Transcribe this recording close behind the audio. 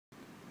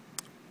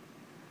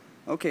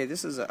Okay,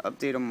 this is an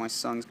update on my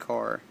son's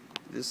car.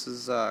 This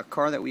is a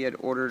car that we had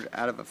ordered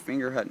out of a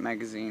Fingerhut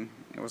magazine.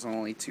 It was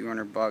only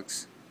 200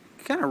 bucks.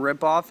 Kind of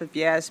rip off if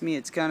you ask me.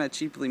 It's kind of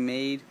cheaply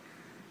made.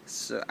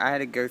 So I had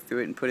to go through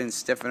it and put in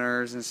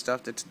stiffeners and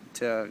stuff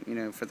to you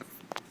know, for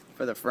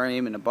the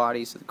frame and the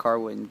body so the car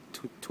wouldn't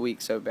tweak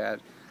so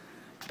bad.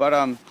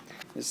 But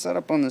the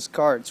setup on this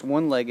car, it's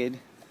one-legged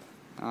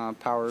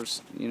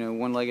powers, you know,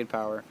 one-legged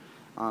power.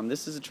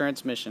 This is a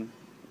transmission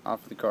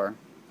off the car.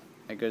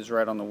 It goes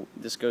right on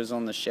this goes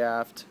on the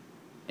shaft,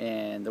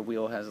 and the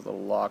wheel has a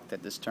little lock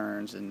that this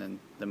turns, and then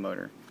the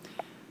motor.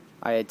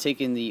 I had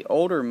taken the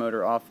older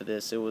motor off of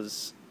this. It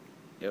was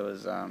a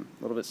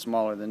little bit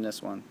smaller than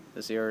this one.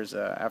 This here is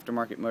an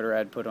aftermarket motor I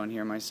had put on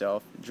here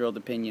myself. Drilled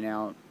the pinion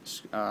out,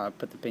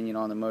 put the pinion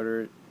on the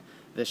motor.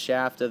 The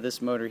shaft of this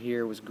motor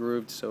here was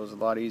grooved, so it was a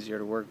lot easier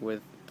to work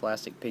with.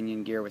 Plastic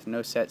pinion gear with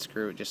no set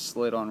screw. It just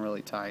slid on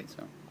really tight.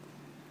 So,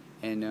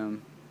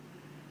 and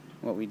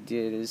what we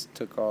did is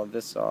took all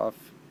this off,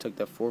 took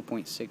the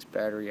 4.6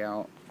 battery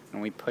out,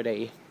 and we put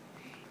a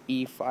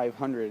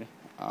E500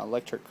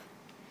 electric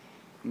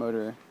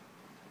motor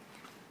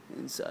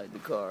inside the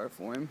car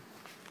for him.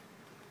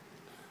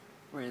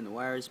 Ran the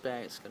wires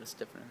back. It's got a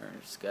stiffener.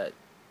 It's got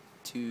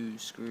 2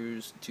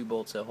 screws, 2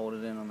 bolts that hold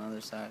it in on the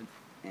other side.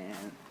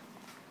 And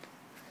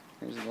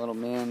there's a little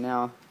man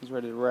now. He's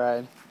ready to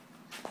ride.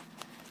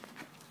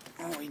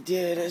 What we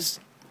did is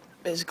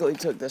basically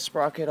took the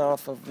sprocket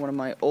off of one of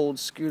my old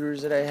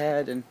scooters that I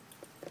had and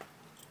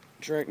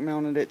direct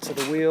mounted it to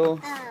the wheel.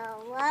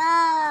 Oh,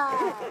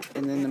 wow.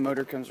 And then the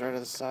motor comes right to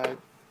the side.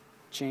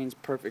 Chain's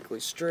perfectly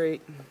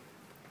straight.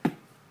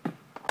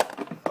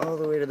 All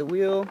the way to the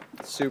wheel.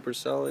 Super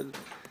solid.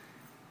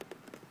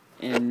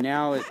 And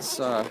now it's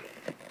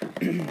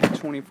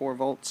 24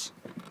 volts.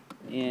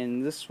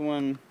 And this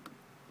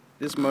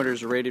motor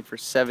is rated for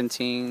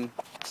 17,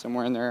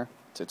 somewhere in there,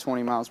 to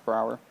 20 miles per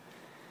hour.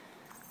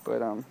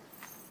 But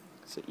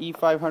it's an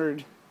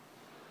E500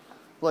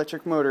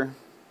 electric motor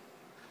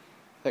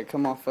that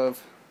come off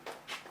of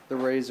the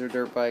Razor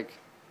dirt bike.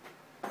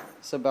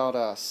 It's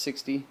about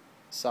 60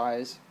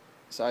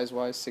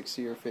 size-wise,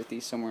 60 or 50,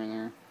 somewhere in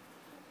there.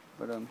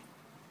 But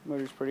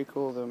motor's pretty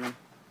cool though, man.